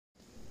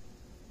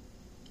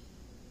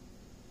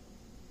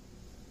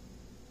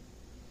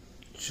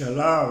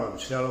Shalom,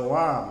 shalom,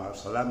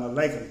 assalamu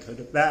alaikum to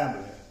the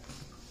family.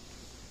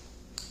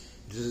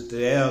 This is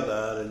the elder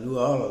of the New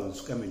Orleans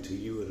coming to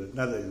you with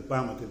another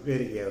informative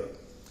video.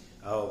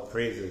 All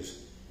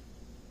praises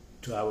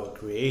to our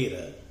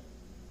Creator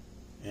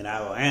and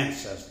our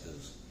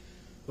ancestors.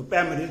 But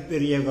family, this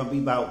video is going to be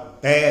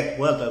about bad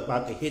weather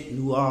about to hit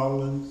New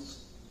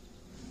Orleans,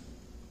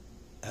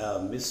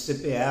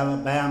 Mississippi,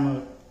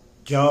 Alabama,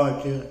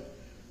 Georgia,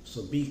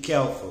 so be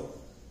careful.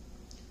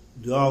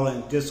 New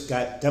Orleans just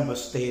got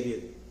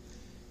devastated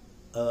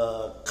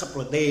a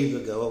couple of days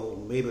ago,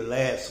 maybe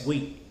last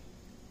week,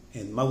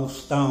 and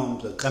most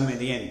storms are coming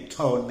in,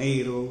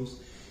 tornadoes,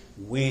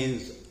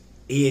 winds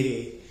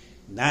 80,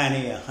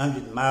 90,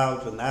 100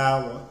 miles an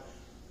hour.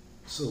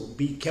 So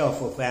be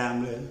careful,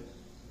 family,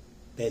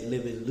 that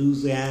live in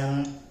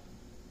Louisiana,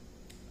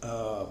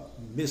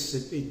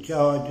 Mississippi,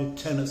 Georgia,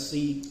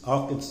 Tennessee,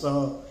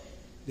 Arkansas.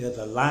 There's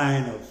a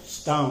line of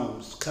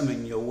storms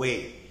coming your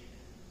way.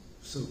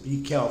 So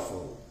be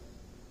careful.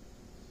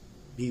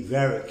 Be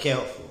very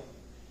careful,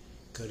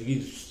 because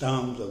these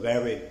storms are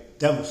very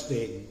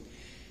devastating.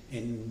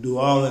 In New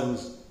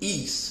Orleans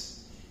East,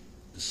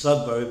 the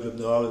suburbs of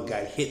New Orleans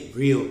got hit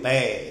real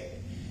bad.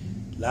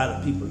 A lot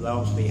of people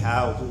lost their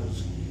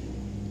houses,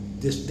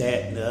 this,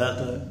 that, and the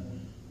other.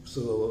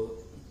 So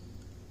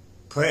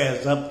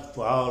prayers up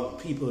for all the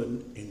people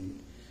in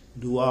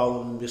New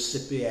Orleans,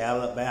 Mississippi,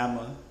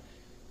 Alabama,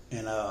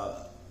 and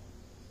a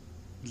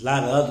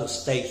lot of other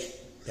states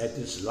that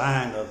this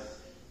line of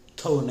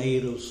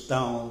tornadoes,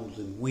 storms,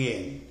 and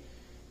wind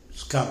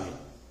is coming.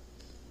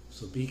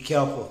 So be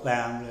careful,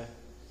 family.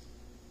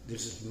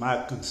 This is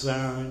my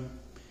concern.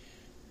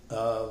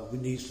 We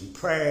need some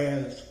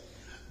prayers,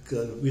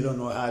 because we don't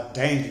know how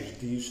dangerous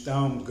these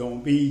storms going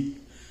to be,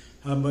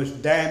 how much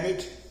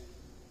damage.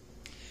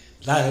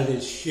 A lot of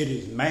this shit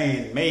is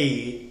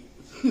man-made.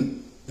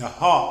 The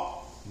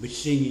HARP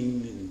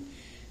machine and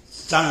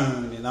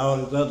CERN and all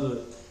these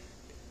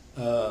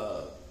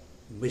other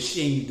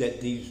machines that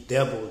these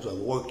devils are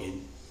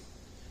working.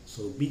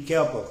 So be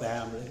careful,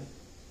 family.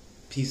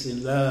 Peace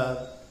and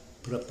love.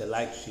 Put up the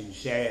likes and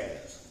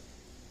shares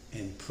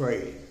and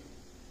pray.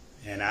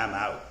 And I'm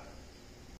out.